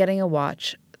 and getting a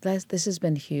watch, this has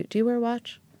been huge. Do you wear a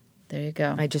watch? There you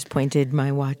go. I just pointed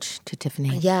my watch to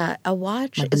Tiffany. Yeah, a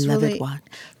watch is really... watch.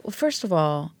 Well, first of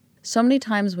all, so many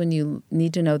times when you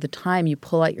need to know the time, you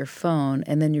pull out your phone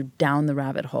and then you're down the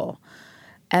rabbit hole.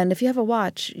 And if you have a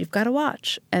watch, you've got a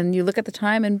watch. And you look at the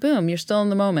time and boom, you're still in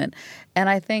the moment. And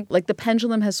I think like the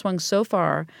pendulum has swung so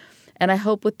far. And I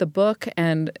hope with the book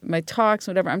and my talks,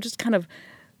 whatever, I'm just kind of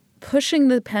pushing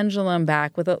the pendulum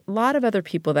back with a lot of other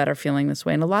people that are feeling this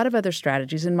way and a lot of other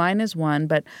strategies. And mine is one,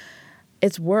 but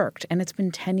it's worked, and it's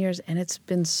been 10 years, and it's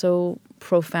been so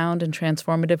profound and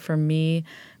transformative for me,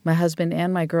 my husband,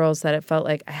 and my girls that it felt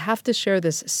like I have to share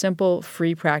this simple,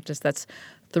 free practice that's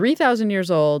 3,000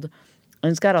 years old, and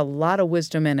it's got a lot of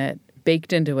wisdom in it,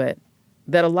 baked into it,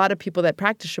 that a lot of people that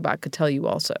practice Shabbat could tell you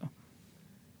also.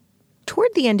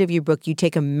 Toward the end of your book, you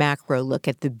take a macro look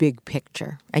at the big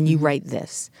picture, and you write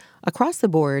this. Across the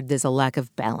board, there's a lack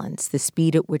of balance. The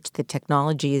speed at which the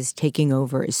technology is taking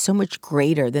over is so much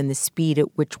greater than the speed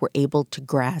at which we're able to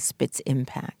grasp its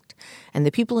impact. And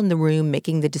the people in the room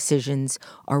making the decisions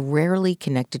are rarely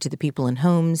connected to the people in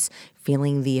homes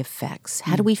feeling the effects.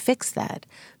 How do we fix that?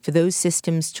 For those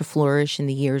systems to flourish in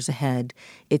the years ahead,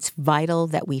 it's vital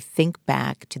that we think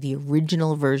back to the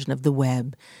original version of the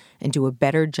web and do a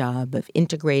better job of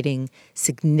integrating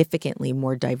significantly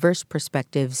more diverse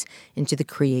perspectives into the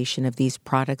creation of these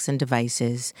products and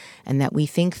devices, and that we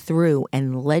think through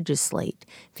and legislate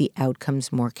the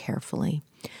outcomes more carefully.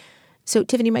 So,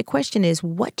 Tiffany, my question is,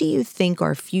 what do you think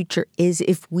our future is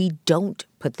if we don't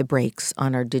put the brakes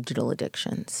on our digital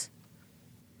addictions?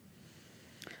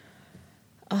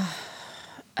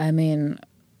 I mean,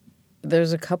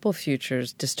 there's a couple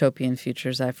futures, dystopian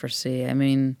futures I foresee. I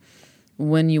mean,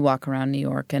 when you walk around New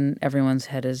York and everyone's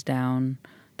head is down,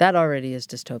 that already is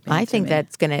dystopian. I think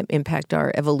that's going to impact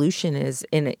our evolution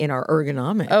in our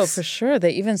ergonomics. Oh, for sure. They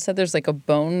even said there's like a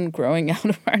bone growing out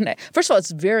of our neck. First of all,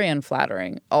 it's very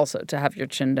unflattering also to have your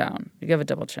chin down. You have a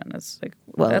double chin. It's like,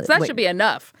 that should be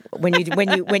enough. When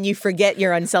you forget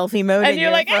you're on selfie mode and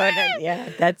you're like, yeah,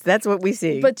 that's what we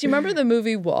see. But do you remember the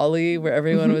movie WALL-E where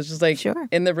everyone was just like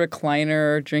in the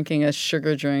recliner drinking a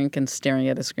sugar drink and staring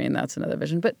at a screen? That's another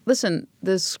vision. But listen,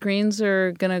 the screens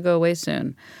are going to go away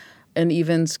soon. An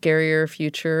even scarier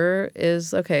future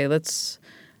is, I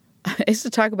used to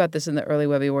talk about this in the early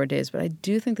Webby War days, but I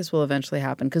do think this will eventually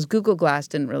happen because Google Glass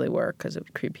didn't really work because it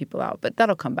would creep people out, but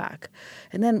that'll come back.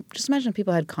 And then just imagine if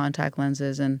people had contact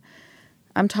lenses and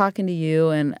I'm talking to you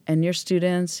and your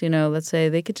students, let's say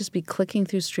they could just be clicking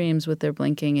through streams with their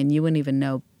blinking and you wouldn't even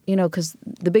know, because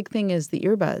the big thing is the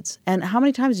earbuds. And how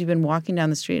many times you've been walking down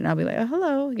the street and I'll be like, oh,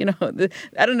 hello,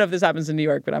 I don't know if this happens in New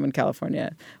York, but I'm in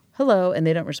California. Hello, and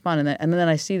they don't respond. And then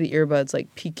I see the earbuds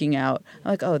like peeking out.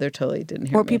 I'm like, oh, they're totally didn't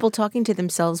hear me. Or people talking to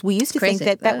themselves. We used to think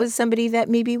that was somebody that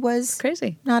maybe was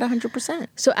crazy, not 100%.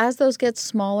 So as those get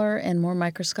smaller and more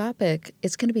microscopic,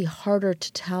 it's going to be harder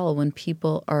to tell when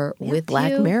people are with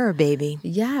Black you. Black Mirror, baby.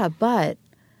 Yeah, but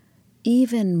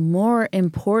even more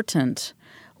important,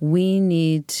 we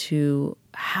need to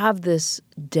have this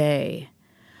day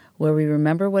where we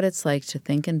remember what it's like to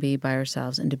think and be by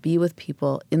ourselves and to be with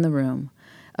people in the room,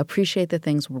 appreciate the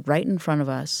things right in front of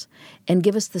us, and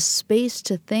give us the space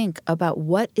to think about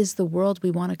what is the world we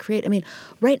want to create. I mean,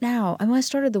 right now, when I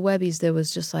started the Webbies, there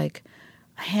was just like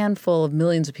a handful of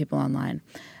millions of people online.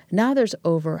 Now there's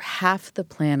over half the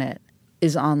planet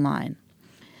is online.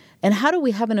 And how do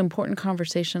we have an important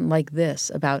conversation like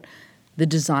this about the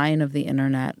design of the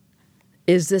internet?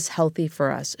 Is this healthy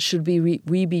for us? Should we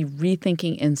be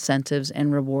rethinking incentives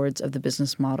and rewards of the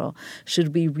business model?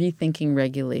 Should we be rethinking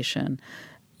regulation?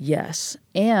 Yes.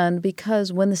 And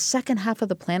because when the second half of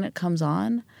the planet comes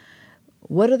on,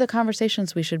 what are the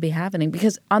conversations we should be having?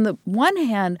 Because on the one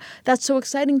hand, that's so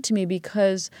exciting to me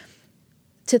because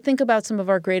to think about some of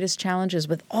our greatest challenges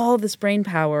with all this brain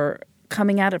power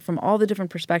coming at it from all the different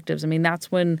perspectives, I mean,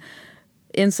 that's when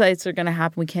insights are going to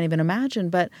happen we can't even imagine.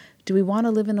 But do we want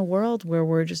to live in a world where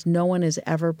we're just no one is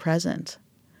ever present?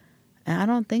 And I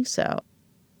don't think so.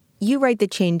 You write that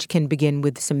change can begin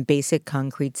with some basic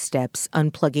concrete steps.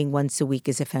 Unplugging once a week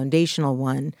is a foundational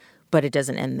one, but it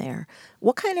doesn't end there.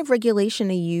 What kind of regulation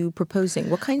are you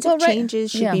proposing? What kinds of changes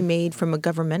should be made from a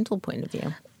governmental point of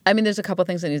view? I mean, there's a couple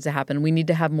things that needs to happen. We need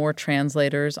to have more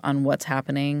translators on what's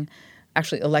happening,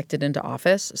 actually elected into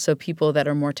office, so people that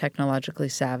are more technologically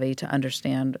savvy to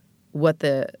understand what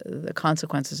the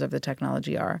consequences of the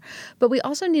technology are. But we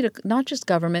also need not just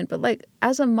government, but like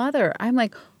as a mother, I'm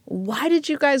like, why did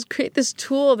you guys create this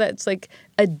tool that's like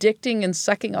addicting and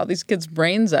sucking all these kids'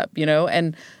 brains up,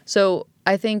 And so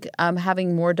I think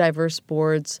having more diverse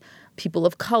boards, people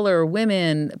of color,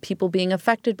 women, people being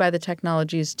affected by the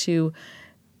technologies to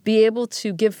be able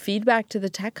to give feedback to the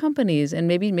tech companies and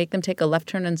maybe make them take a left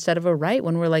turn instead of a right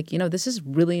when we're like, this is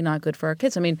really not good for our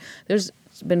kids. I mean, there's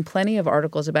been plenty of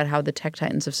articles about how the tech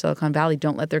titans of Silicon Valley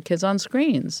don't let their kids on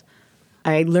screens.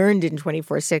 I learned in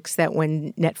 24/6 that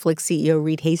when Netflix CEO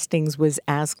Reed Hastings was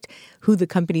asked who the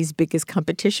company's biggest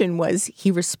competition was,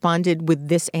 he responded with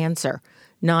this answer: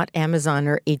 not Amazon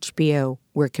or HBO.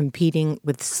 We're competing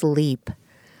with sleep.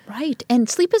 Right. And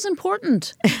sleep is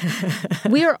important.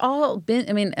 We are all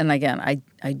and again,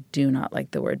 I do not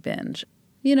like the word binge.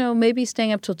 maybe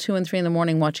staying up till 2 and 3 in the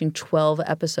morning watching 12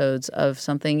 episodes of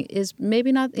something is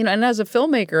maybe not, and as a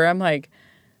filmmaker, I'm like,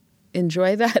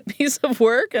 enjoy that piece of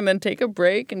work and then take a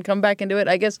break and come back into it.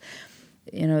 I guess,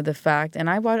 the fact, and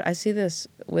I see this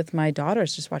with my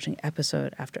daughters just watching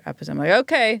episode after episode. I'm like,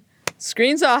 okay,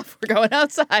 screen's off. We're going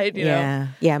outside, you know?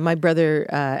 Yeah. My brother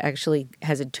actually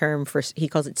has a term he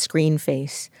calls it screen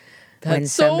face.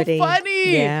 That's so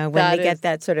funny. Yeah, when they get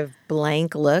that sort of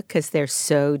blank look because they're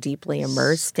so deeply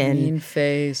immersed in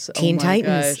face. Teen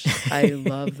Titans. Gosh, I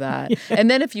love that. And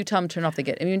then if you tell them to turn off,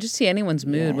 just see anyone's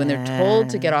mood when they're told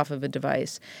to get off of a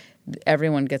device.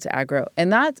 Everyone gets aggro.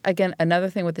 And that's, again,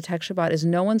 another thing with the texture bot is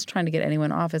no one's trying to get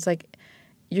anyone off. It's like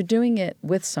you're doing it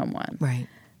with someone. Right.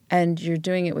 And you're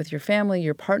doing it with your family,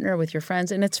 your partner, with your friends,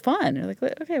 and it's fun. You're like,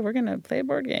 okay, we're going to play a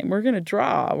board game. We're going to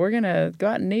draw. We're going to go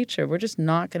out in nature. We're just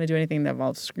not going to do anything that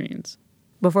involves screens.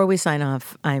 Before we sign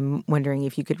off, I'm wondering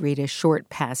if you could read a short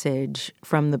passage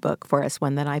from the book for us,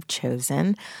 one that I've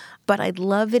chosen. But I'd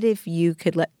love it if you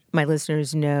could let my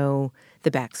listeners know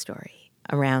the backstory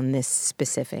around this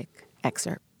specific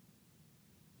excerpt.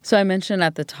 So I mentioned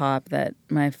at the top that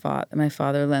my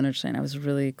father, Leonard Shlain, I was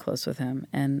really close with him,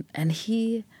 and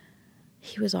he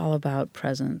was all about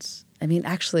presence. I mean,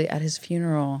 actually, at his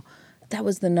funeral, that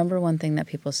was the number one thing that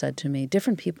people said to me,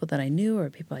 different people that I knew or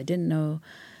people I didn't know.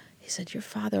 He said, your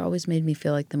father always made me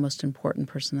feel like the most important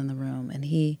person in the room, and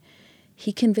he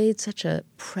conveyed such a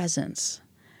presence.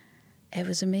 It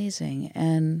was amazing.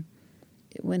 And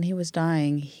when he was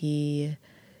dying,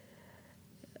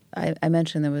 I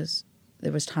mentioned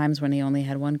there was times when he only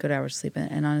had 1 good hour's sleep,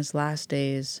 and on his last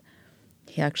days,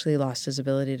 he actually lost his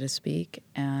ability to speak.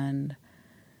 And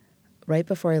right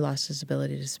before he lost his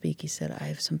ability to speak, he said, I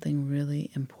have something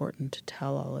really important to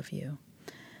tell all of you.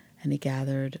 And he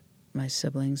gathered my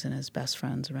siblings and his best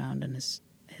friends around and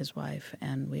his wife,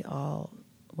 and we all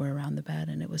were around the bed,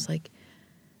 and it was like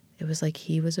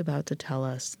he was about to tell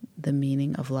us the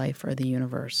meaning of life or the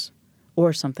universe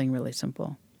or something really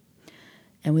simple.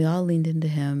 And we all leaned into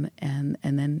him, and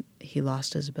then he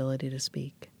lost his ability to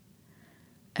speak.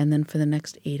 And then for the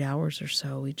next 8 hours or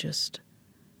so, we just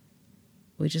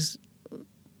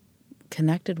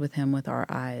connected with him with our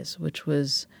eyes, which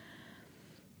was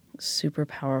super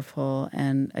powerful.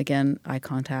 And again, eye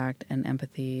contact and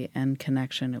empathy and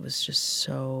connection. It was just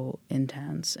so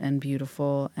intense and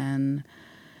beautiful. And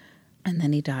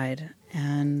then he died.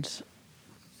 And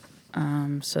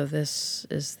so this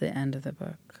is the end of the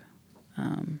book.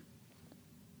 I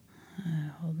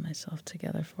hold myself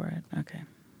together for it. Okay.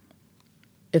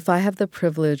 If I have the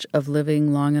privilege of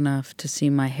living long enough to see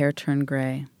my hair turn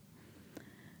gray,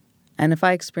 and if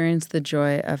I experience the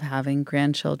joy of having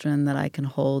grandchildren that I can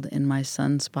hold in my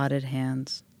sun-spotted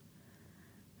hands,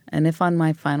 and if on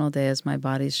my final day as my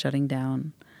body's shutting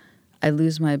down, I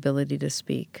lose my ability to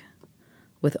speak,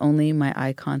 with only my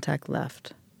eye contact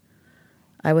left,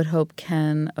 I would hope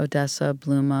Ken, Odessa,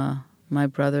 Bluma, my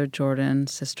brother Jordan,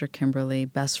 sister Kimberly,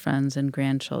 best friends, and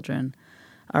grandchildren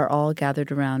are all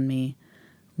gathered around me,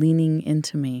 leaning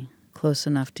into me, close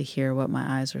enough to hear what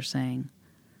my eyes are saying.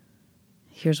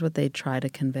 Here's what they try to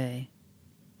convey.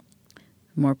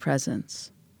 More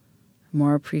presence,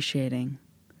 more appreciating,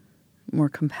 more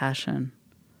compassion,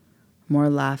 more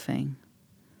laughing,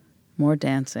 more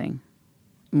dancing,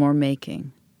 more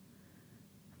making,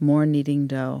 more kneading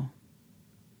dough,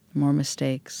 more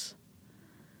mistakes,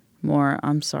 more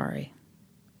I'm sorry,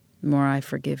 more I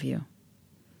forgive you,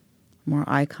 more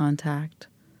eye contact,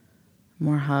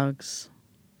 more hugs,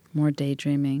 more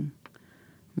daydreaming,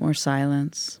 more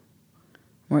silence,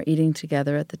 more eating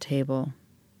together at the table,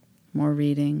 more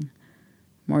reading,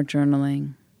 more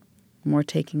journaling, more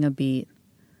taking a beat,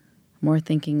 more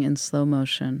thinking in slow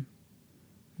motion,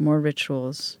 more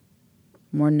rituals,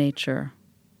 more nature,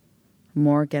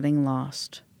 more getting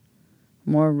lost,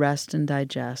 more rest and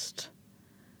digest,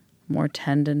 more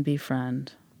tend and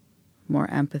befriend, more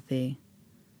empathy,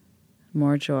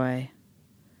 more joy,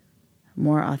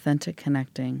 more authentic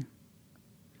connecting,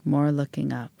 more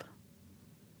looking up,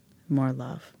 more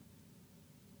love.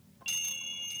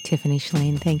 Tiffany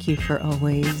Shlain, thank you for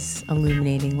always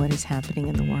illuminating what is happening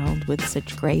in the world with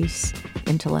such grace,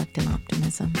 intellect, and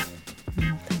optimism.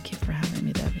 Thank you for having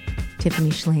me, Debbie. Tiffany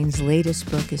Shlain's latest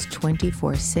book is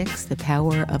 24/6, The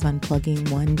Power of Unplugging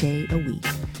One Day a Week.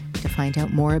 To find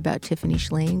out more about Tiffany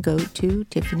Shlain, go to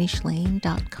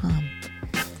tiffanyshlain.com.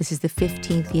 This is the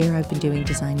 15th year I've been doing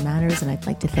Design Matters, and I'd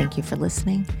like to thank you for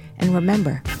listening. And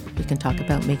remember, we can talk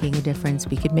about making a difference,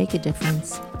 we could make a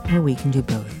difference, or we can do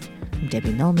both. I'm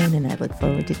Debbie Millman, and I look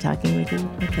forward to talking with you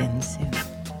again soon.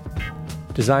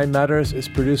 Design Matters is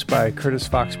produced by Curtis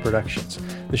Fox Productions.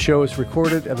 The show is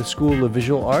recorded at the School of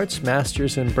Visual Arts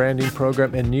Masters in Branding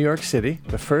program in New York City,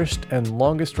 the first and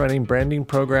longest-running branding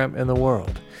program in the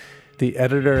world. The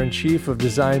editor-in-chief of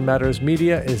Design Matters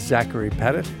Media is Zachary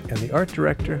Pettit, and the art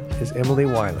director is Emily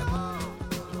Weiland.